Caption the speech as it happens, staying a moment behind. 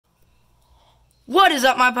What is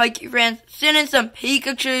up, my Pokey friends? Sending some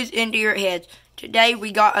Pikachus into your heads. Today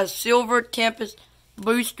we got a Silver Tempest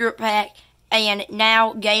booster pack, and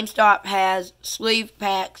now GameStop has sleeve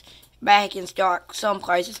packs back in stock some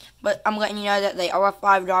places, but I'm letting you know that they are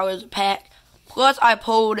 $5 a pack. Plus, I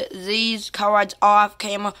pulled these cards off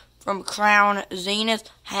camera from Crown Zenith,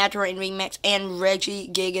 Hatter and Remix, and Reggie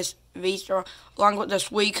Gigas V-Star, along with the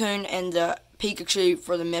Suicune and the Pikachu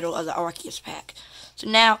for the middle of the Arceus pack. So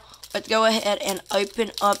now, let's go ahead and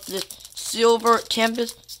open up this Silver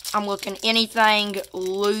Tempest. I'm looking anything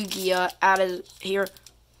Lugia out of here.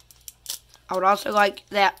 I would also like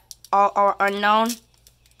that All Are Unknown,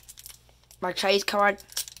 my chase card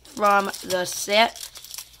from the set.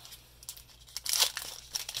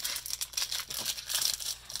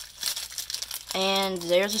 And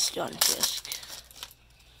there's a Stunfisk.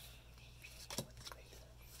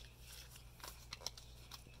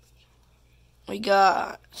 We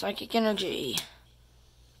got Psychic Energy,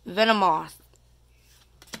 Venomoth,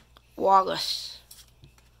 Wallace,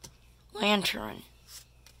 Lantern,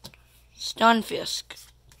 Stunfisk,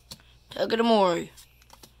 Togedemaru,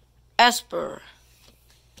 Esper,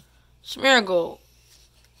 Smeargle,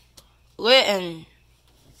 Litten,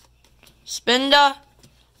 Spinda,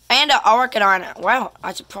 and an Arcanine. Wow,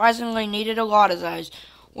 I surprisingly needed a lot of those.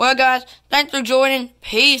 Well, guys, thanks for joining.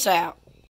 Peace out.